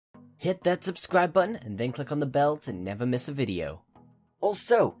hit that subscribe button and then click on the bell to never miss a video.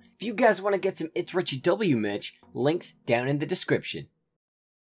 Also, if you guys want to get some ItsRitchieW merch, links down in the description.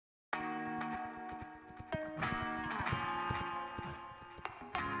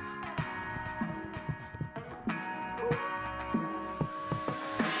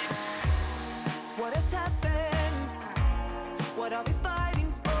 What has happened? What are we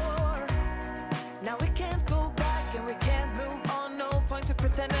fighting for? Now we can't go back and we can't move on. No point to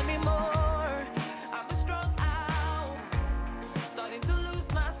pretend anymore. I've been strung out, starting to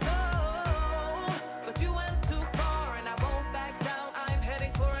lose my soul. But you went too far and I won't back down. I'm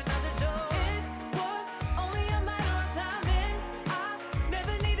heading for another door. It was only a matter of timing. I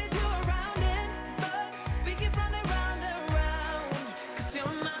never needed you around it, but we keep running round and round. Cause you're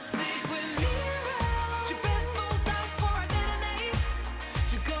not safe with me around. You best pull back for a detonate.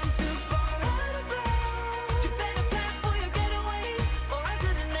 You come too far out of bounds. You better plan for your getaway, or I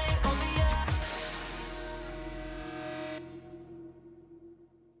detonate on the up.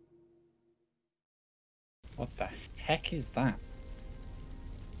 What the heck is that?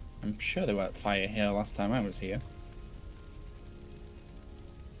 I'm sure there weren't fire here last time I was here.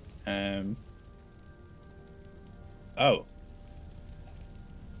 Oh.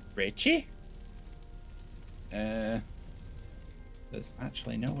 Richie? There's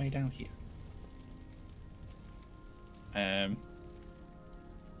actually no way down here.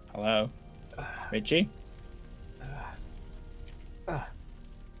 Hello? Richie?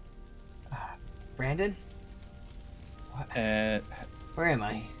 Brandon? What? Where am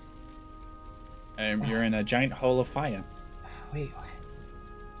I? You're in a giant hole of fire. Wait.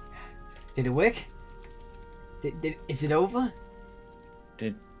 Did it work? Is it over?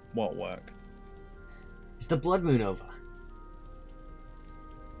 Did what work? Is the blood moon over?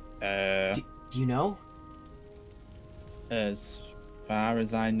 Do you know? As far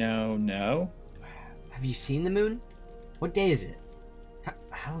as I know, no. Have you seen the moon? What day is it?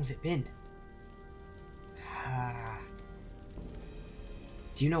 How long's it been?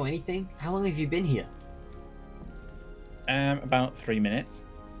 Do you know anything? How long have you been here? About 3 minutes.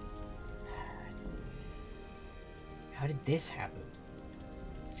 How did this happen?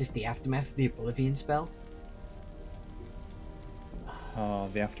 Is this the aftermath of the Oblivion spell? Oh,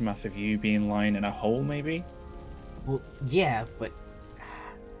 the aftermath of you being lying in a hole, maybe? Well, yeah, but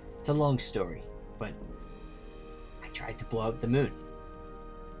it's a long story. But I tried to blow up the moon.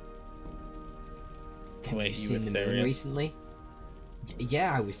 Have Wait, you you were seen the moon serious? recently?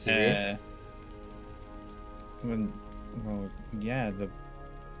 Yeah, I was serious. Well, yeah,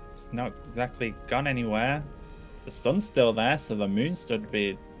 it's not exactly gone anywhere. The sun's still there, so the moon should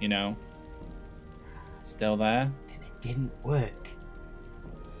be, still there. Then it didn't work.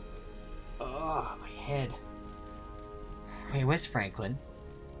 Oh, my head. Hey, where's Franklin?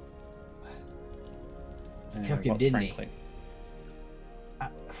 Took him, What's didn't Franklin? he?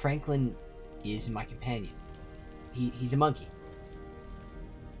 Franklin is my companion. He's a monkey.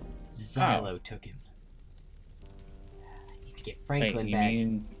 Xylo took him. I need to get Franklin Wait, you back.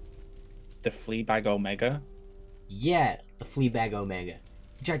 mean the Fleabag Omega? Yeah, the Fleabag Omega.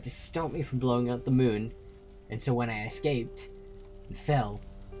 He tried to stop me from blowing up the moon, and so when I escaped and fell,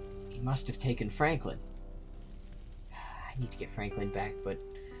 he must have taken Franklin. I need to get Franklin back, but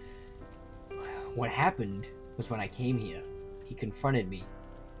what happened was when I came here, he confronted me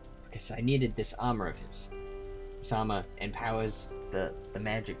because I needed this armor of his. This armor empowers the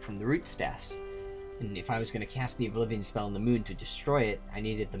magic from the root staffs, and if I was going to cast the Oblivion spell on the moon to destroy it, I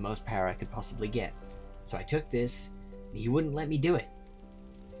needed the most power I could possibly get. So I took this, and he wouldn't let me do it.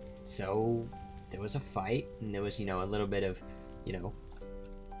 So there was a fight, and there was, a little bit of,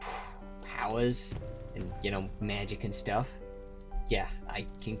 powers and, magic and stuff. Yeah, I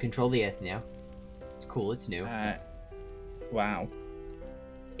can control the earth now. It's cool, it's new. Wow.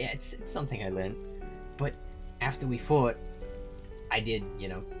 Yeah, it's something I learned. But after we fought, I did,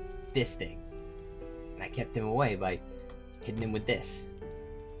 this thing. And I kept him away by hitting him with this.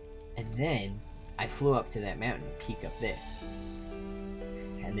 And then I flew up to that mountain peak up there.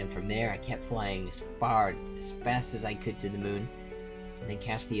 And then from there I kept flying as fast as I could to the moon, and then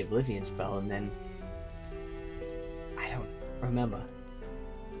cast the Oblivion spell, and then I don't remember.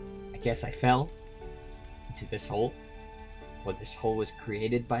 I guess I fell into this hole. Or this hole was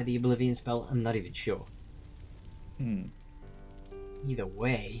created by the Oblivion spell, I'm not even sure. Either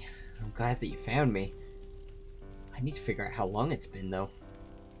way, I'm glad that you found me. I need to figure out how long it's been, though.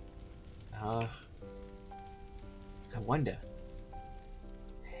 I wonder.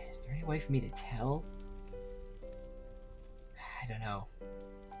 Is there any way for me to tell? I don't know.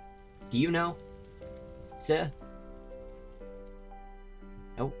 Do you know, sir?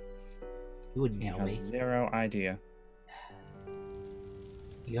 Nope. You wouldn't He tell has me. zero idea.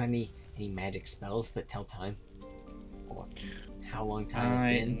 You got any magic spells that tell time? Or how long time has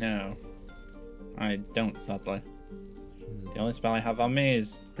been? No. I don't, sadly. Hmm. The only spell I have on me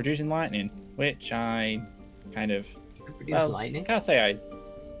is producing lightning, which I kind of... You could produce lightning? I can't say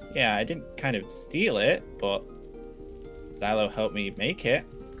I didn't kind of steal it, but Xylo helped me make it.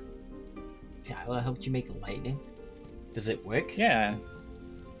 Xylo helped you make lightning? Does it work? Yeah.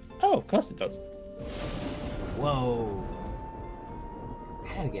 Oh, of course it does. Whoa.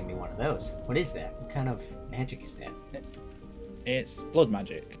 I gotta get me one of those. What is that? What kind of magic is that? It's blood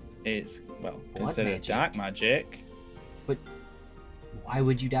magic. It's, well, considered magic? dark magic. But why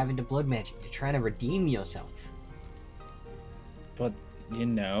would you dive into blood magic? You're trying to redeem yourself. But, you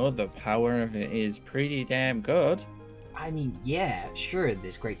know, the power of it is pretty damn good. I mean, yeah, sure,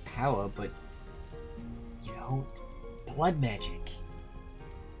 there's great power, but, you know, blood magic.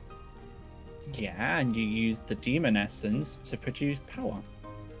 Yeah, and you use the demon essence to produce power.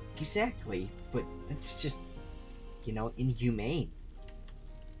 Exactly, but that's just, you know, inhumane.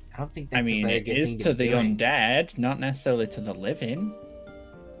 I don't think that's I mean, a very it good is thing to be the doing. undead, not necessarily to the living.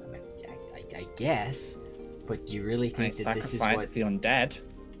 I mean, I guess, but do you really I think that this is sacrifice what... the undead.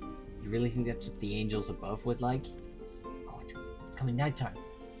 You really think that's what the angels above would like? Oh, it's coming nighttime.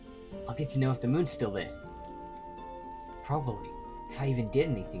 I'll get to know if the moon's still there. Probably. If I even did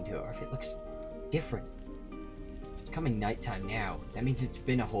anything to it, or if it looks different. It's coming nighttime now. That means it's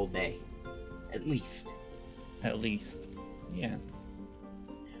been a whole day. At least. At least. Yeah.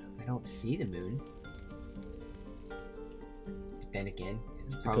 I don't see the moon. But then again,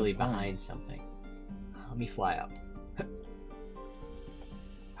 it's That's a probably good point. behind something. Let me fly up.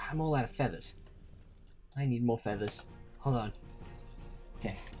 I'm all out of feathers. I need more feathers. Hold on.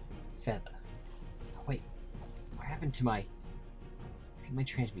 Okay. Feather. Oh, wait. What happened to my... I think my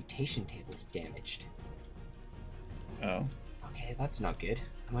transmutation table's damaged. Oh. Okay, that's not good.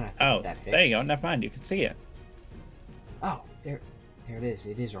 I'm gonna have to Oh, get that fixed. there you go. Never mind. You can see it. Oh, there it is.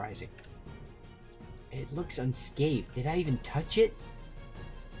 It is rising. It looks unscathed. Did I even touch it?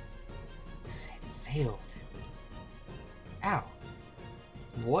 It failed. Ow.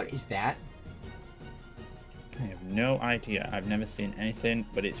 What is that? I have no idea. I've never seen anything,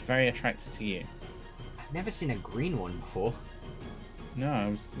 but it's very attracted to you. I've never seen a green one before. No, I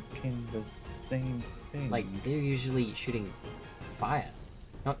was thinking the same thing. Like, they're usually shooting fire.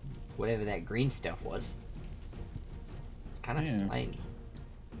 Not whatever that green stuff was. It's kind of Yeah. slimy.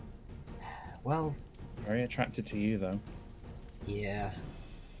 Well, Very attracted to you, though. yeah.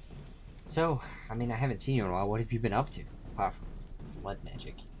 So, I mean, I haven't seen you in a while. What have you been up to? Apart from blood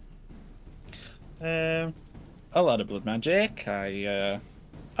magic. A lot of blood magic. I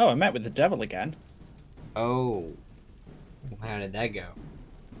met with the devil again. Oh. How did that go?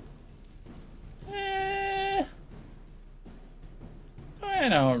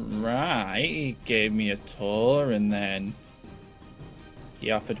 Went alright. He gave me a tour, and then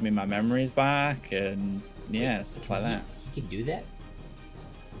he offered me my memories back, and yeah, stuff like that. He can do that?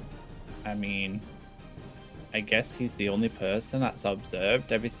 I mean, I guess he's the only person that's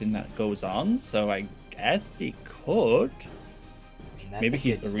observed everything that goes on, so I guess he could. I mean, that's Maybe a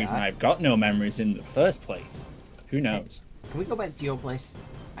he's good the reason start. I've got no memories in the first place. Who knows? Can we go back to your place?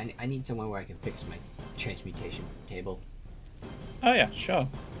 I need somewhere where I can fix my transmutation table. Oh yeah, sure.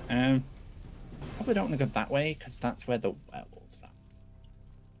 Probably don't want to go that way, because that's where the werewolves are.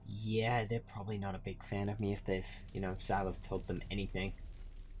 Yeah, they're probably not a big fan of me if they've, you know, if Xylo's told them anything.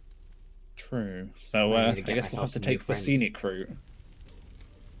 True. So I I need to get guess we'll myself have to some new take the friends. scenic route.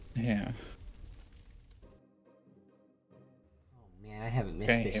 Yeah. Oh man, I haven't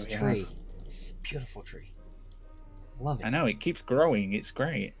missed Okay, this here we are. tree. It's a beautiful tree. Love it. I know, it keeps growing. It's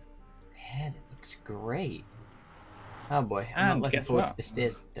great. Man, it looks great. Oh boy, I'm And not looking guess forward what? to the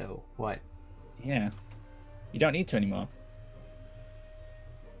stairs though. What? Yeah. You don't need to anymore.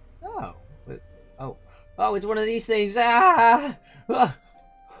 Oh. Oh, it's one of these things. Ah! Ah!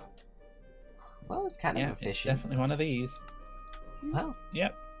 Well, it's kind of Yeah, it's efficient. definitely one of these. Well,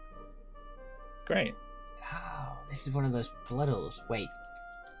 Yep. Great. oh, this is one of those bloodles. Wait,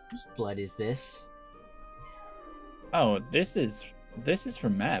 whose blood is this? Oh, this is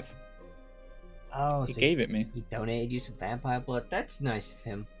from Mev. Oh, He so gave it me. he donated you some vampire blood. That's nice of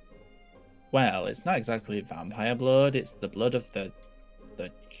him. Well, it's not exactly vampire blood. It's the blood of the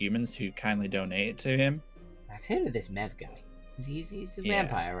humans who kindly donated to him. I've heard of this Mev guy. He's a Yeah.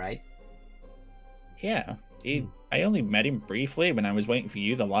 vampire, right? Yeah. Hmm. I only met him briefly when I was waiting for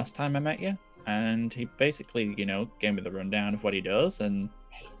you the last time I met you. And he basically, you know, gave me the rundown of what he does and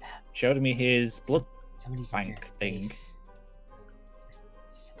Hey, showed me his blood somebody's bank in your thing. face. There's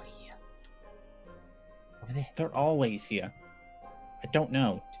somebody here. Over there. They're always here. I don't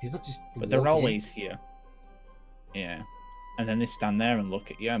know, Do people just but they're walk in? always here. Yeah. And then they stand there and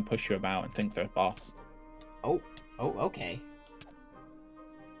look at you and push you about and think they're a boss. Oh, okay.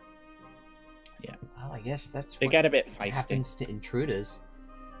 Yeah. Well, I guess that's They what get a bit feisty. happens to intruders.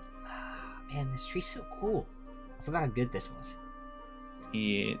 Man, this tree's so cool. I forgot how good this was.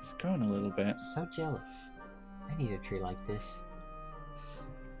 Yeah, it's grown a little bit. So jealous. I need a tree like this.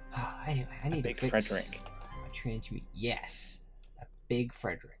 Anyway, I need Big to fix Frederick. my transmute. Yes, a big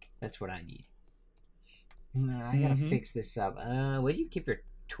Frederick. That's what I need. I gotta fix this up. Where do you keep your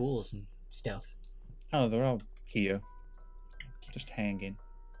tools and stuff? Oh, they're all here, Okay. just hanging.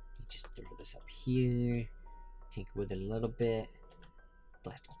 Just throw this up here. Tinker with it a little bit.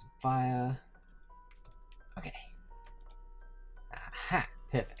 Blast on some fire. Okay. Aha!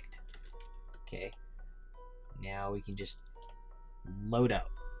 Perfect. Okay. Now we can just load up.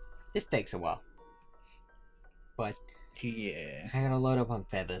 This takes a while. But Yeah. I gotta load up on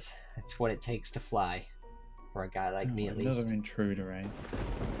feathers. That's what it takes to fly. For a guy like me, at Another least. intruder, eh?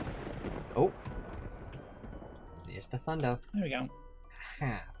 Oh! There's the thunder. There we go.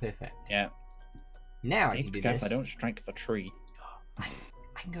 Aha! Perfect. Yeah. Now I I need can to do be careful this. I don't strike the tree. I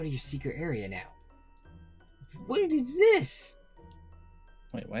can go to your secret area now. What is this?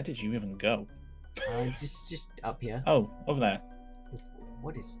 Wait, where did you even go? Just up here. Oh, over there.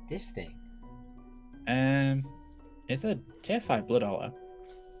 What is this thing? It's a tier 5 blood altar.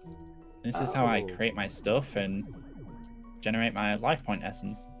 This is how I Oh. create my stuff and generate my life point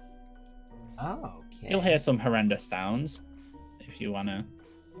essence. Oh, okay. You'll hear some horrendous sounds if you wanna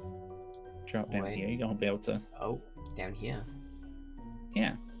drop down Wait. here. You'll be able to. Oh, down here.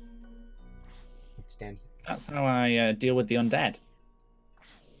 Yeah, It's down here. that's how I deal with the undead.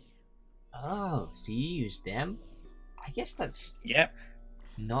 Oh, so you use them? I guess that's Yep,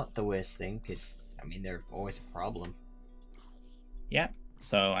 not the worst thing, because, I mean, they're always a problem. yep.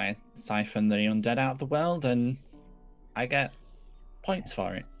 So I siphon the undead out of the world and I get points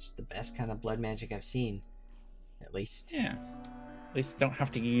for it. It's the best kind of blood magic I've seen. At least. Yeah. At least I don't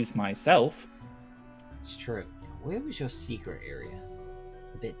have to use myself. It's true. Where was your secret area?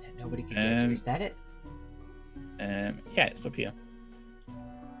 The bit that nobody could get to. Is that it? Yeah, it's up here.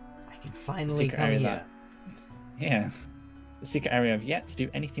 I can finally Secret come area here. Yeah. The secret area I've yet to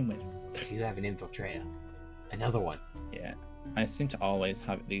do anything with. You have an infiltrator. Another one. Yeah. I seem to always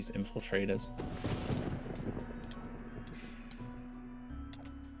have these infiltrators.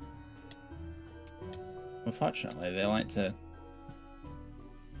 Unfortunately, they like to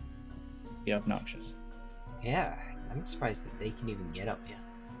be obnoxious. Yeah, I'm surprised that they can even get up here.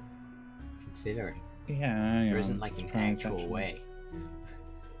 Considering Yeah, there I'm isn't like an surprised, actual actually. way.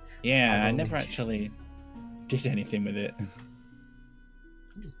 Yeah, I've I only never j- actually did anything with it.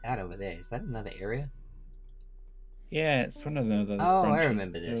 What is that over there? Is that another area? Yeah, it's one of the Oh, I branches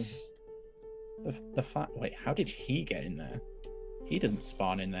remember of this. Wait, how did he get in there? He doesn't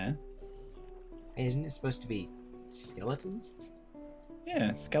spawn in there. Hey, isn't it supposed to be skeletons?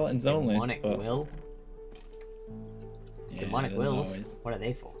 Yeah, skeletons only. Demonic but will? yeah, Demonic there's wills? always- What are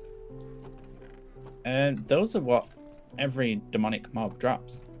they for? Those are what every demonic mob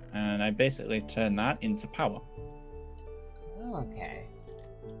drops, and I basically turn that into power. Oh, okay.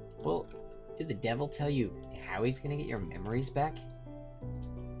 Well, did the devil tell you how he's gonna get your memories back?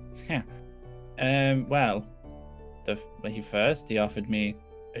 Yeah. Well, he offered me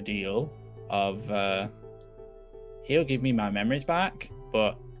a deal of he'll give me my memories back,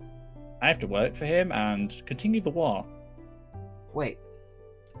 but I have to work for him and continue the war. Wait.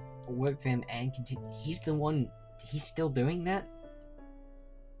 Work for him and continue. He's the one. He's still doing that?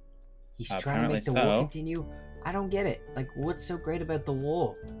 He's trying to Apparently make the war so. continue? I don't get it. Like, what's so great about the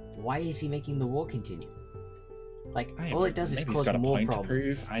war? Why is he making the war continue? Like, all it does is Maybe he's cause got a more point to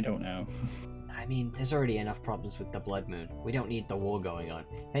problems. prove. I don't know. I mean, there's already enough problems with the Blood Moon. We don't need the war going on.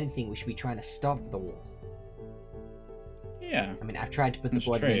 If anything, we should be trying to stop the war. Yeah. I mean, I've tried to put the That's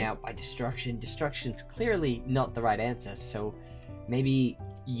Blood Moon true. out by destruction. Destruction's clearly not the right answer, so maybe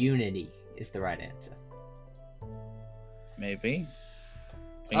unity is the right answer. Maybe.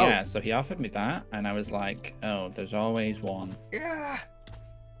 But Oh. yeah, so he offered me that, and I was like, oh, there's always one. Ah!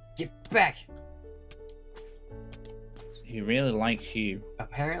 Get back! He really likes you.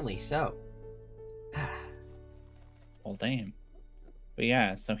 Apparently so. Well, damn. But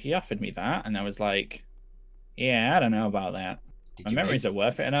yeah, so he offered me that, and I was like, yeah, I don't know about that. Did My you memories make- are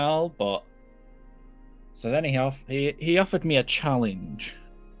worth it and all, but... So then he offered me a challenge,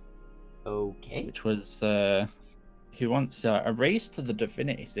 Okay. which was, he wants a race to the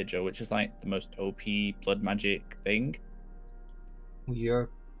Divinity Sigil, which is like the most OP blood magic thing. You're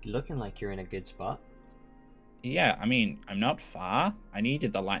looking like you're in a good spot. yeah, I mean, I'm not far. I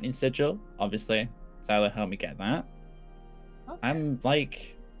needed the lightning sigil, obviously. Tyler helped me get that. Okay. I'm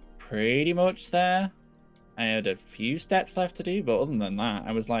like pretty much there. I had a few steps left to do, but other than that,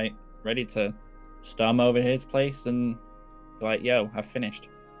 I was like ready to storm over his place and be like, yo, I've finished.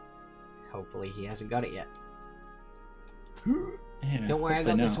 Hopefully he hasn't got it yet. Yeah, Don't worry, I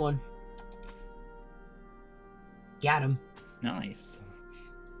hopefully got this not. one. Got him. Nice.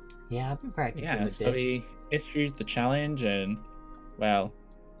 Yeah, I've been practicing Yeah, with so this. he issued the challenge, and well,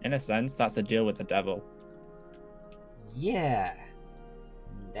 in a sense, that's a deal with the devil. Yeah.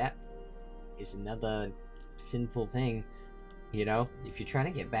 That is another sinful thing. You know, if you're trying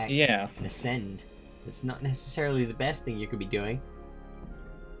to get back Yeah, and ascend, it's not necessarily the best thing you could be doing.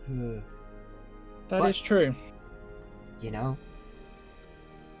 that is true. You know,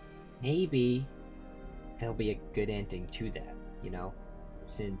 maybe there'll be a good ending to that, you know?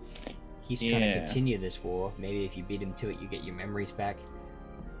 Since he's trying to Yeah. continue this war, maybe if you beat him to it, you get your memories back.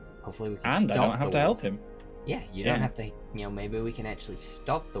 Hopefully we can And stop I don't have the to war. help him. Yeah, you don't Yeah. have to, you know, maybe we can actually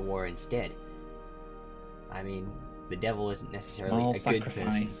stop the war instead. I mean, the devil isn't necessarily Small a good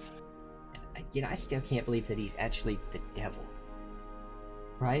person. sacrifice. You know, I still can't believe that he's actually the devil.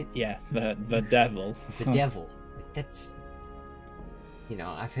 Right? Yeah, the devil. The devil. Like, that's... You know,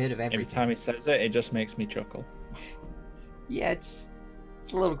 I've heard of Every everything. time he says it, it just makes me chuckle. Yeah, it's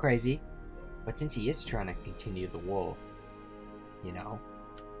a little crazy. But since he is trying to continue the war, you know,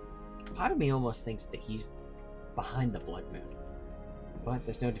 part of me almost thinks that he's behind the Blood Moon. But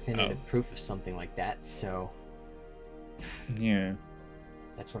there's no definitive proof of something like that, so Yeah.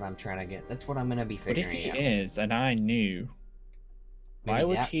 that's what I'm trying to get. That's what I'm gonna be But if figuring he out. is, and I knew, why Maybe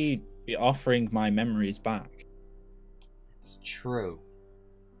would that's- he be offering my memories back? It's true.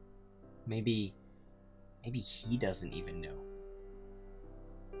 Maybe he doesn't even know.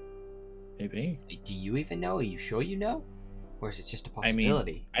 Maybe. Do you even know? Are you sure you know? Or is it just a I mean,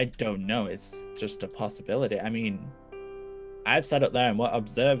 possibility? I don't know. It's just a possibility. I mean, I've sat up there and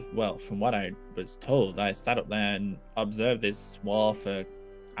from what I was told, I sat up there and observed this wall for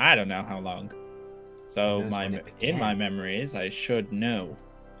I don't know how long. So Who knows when it in my began? memories, I should know.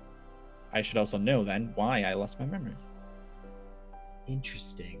 I should also know then why I lost my memories.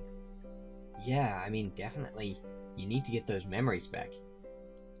 Interesting. Yeah, I mean, definitely, you need to get those memories back.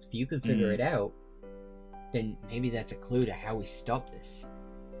 If you can figure Mm. it out, then maybe that's a clue to how we stop this.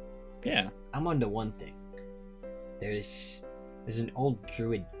 'Cause Yeah. I'm onto one thing. There's an old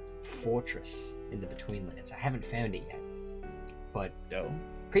druid fortress in the Betweenlands. I haven't found it yet. But No.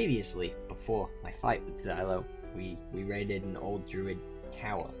 previously, before my fight with Xylo, we raided an old druid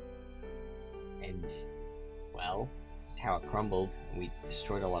tower. And, well, the tower crumbled and we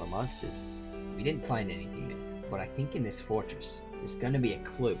destroyed a lot of monsters. We didn't find anything there. But I think in this fortress, there's gonna be a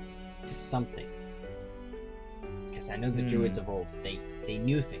clue to something. Because I know the druids of old, they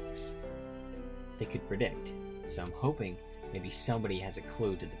knew things. They could predict. So I'm hoping maybe somebody has a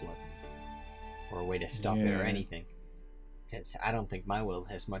clue to the blood. Or a way to stop it or Yeah. anything. Because I don't think my world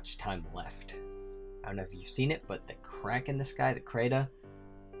has much time left. I don't know if you've seen it, but the crack in the sky, the crater,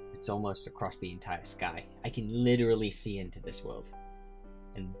 it's almost across the entire sky. I can literally see into this world.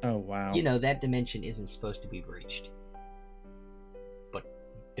 And, Oh wow. you know, that dimension isn't supposed to be breached. But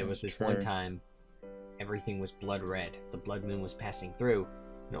there was That's this one true. time, everything was blood red. The blood moon was passing through,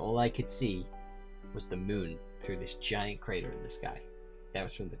 and all I could see was the moon through this giant crater in the sky. That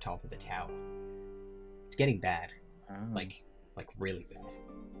was from the top of the tower. It's getting bad. Wow. Like really bad.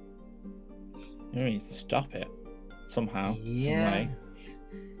 You need to stop it somehow. Yeah. Some way.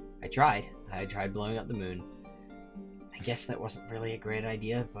 I tried blowing up the moon. I guess that wasn't really a great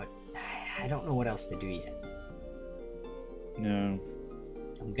idea, but I don't know what else to do yet. No.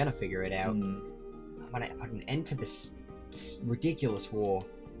 I'm gonna figure it out. Mm. I'm gonna put an end to this ridiculous war.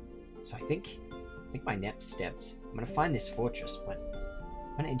 So I think my next steps, I'm gonna find this fortress, but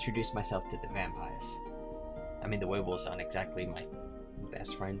I'm gonna introduce myself to the vampires. I mean, the werewolves aren't exactly my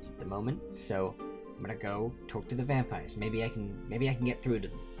best friends at the moment, so I'm gonna go talk to the vampires. Maybe I can get through to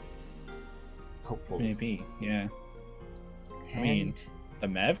them. Hopefully. Maybe. Yeah. And, mean, The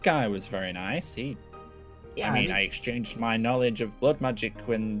Mev guy was very nice. yeah, I mean, I exchanged my knowledge of blood magic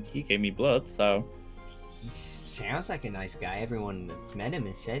when he gave me blood, so he sounds like a nice guy. Everyone that's met him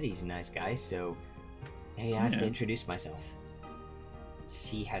has said he's a nice guy, so hey, I have to Yeah. introduce myself.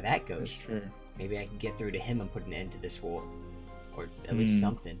 See how that goes. that's true. Maybe I can get through to him and put an end to this war. Or at least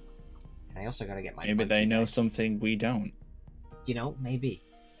something. And I also gotta get my Maybe they monkey know back. something we don't. You know, maybe.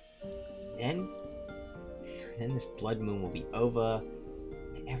 Then this blood moon will be over,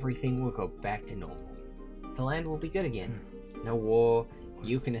 and everything will go back to normal. The land will be good again. No war,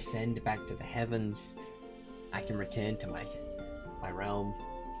 you can ascend back to the heavens, I can return to my realm.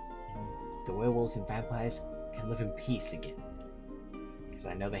 The werewolves and vampires can live in peace again. Because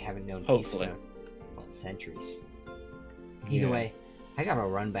I know they haven't known Hopefully. peace for, well, centuries. Either way, I gotta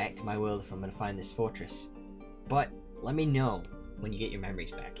run back to my world if I'm gonna find this fortress. But let me know when you get your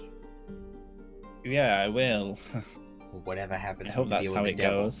memories back. Yeah, I will. Whatever happens I hope when you that's deal how with it the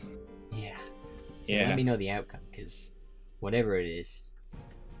devil. goes. Yeah. Yeah. Let me know the outcome, because whatever it is,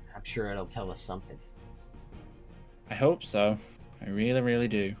 I'm sure it'll tell us something. I hope so. I really, really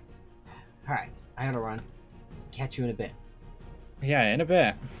do. Alright, I gotta run. Catch you in a bit. Yeah, in a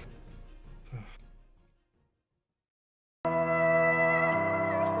bit.